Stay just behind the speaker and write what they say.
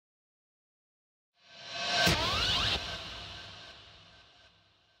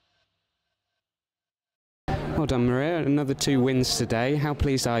Well done, Mireia. Another 2 wins today. How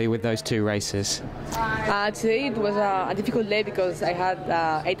pleased are you with those 2 races? Today it was a difficult day because I had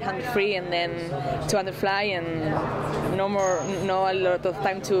 800 free and then 200 fly and no a lot of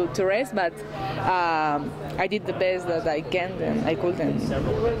time to rest, but I did the best that I can and I could.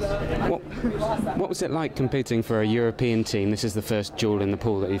 What was it like competing for a European team? This is the first duel in the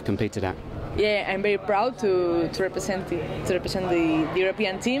pool that you've competed at. Yeah, I'm very proud to represent the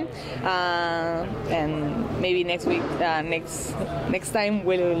European team, and maybe next week, next time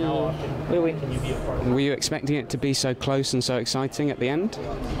we'll win. Were you expecting it to be so close and so exciting at the end?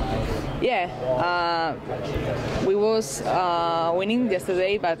 Yeah, we was winning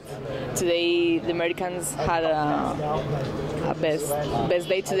yesterday, but today the Americans had a best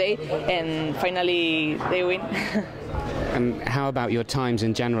day today, and finally they win. And how about your times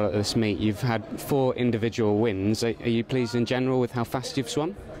in general at this meet? You've had 4 individual wins. Are you pleased in general with how fast you've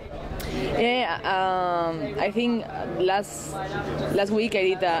swum? Yeah, I think last week I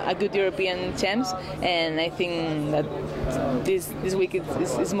did a good European champs, and I think that this week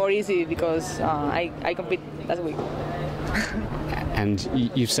is more easy because I compete last week.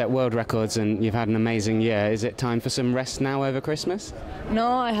 And you've set world records and you've had an amazing year. Is it time for some rest now over Christmas?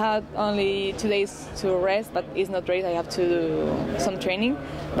 No, I had only 2 days to rest, but it's not race. I have to do some training,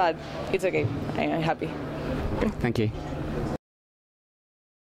 but it's okay. I'm happy. Thank you.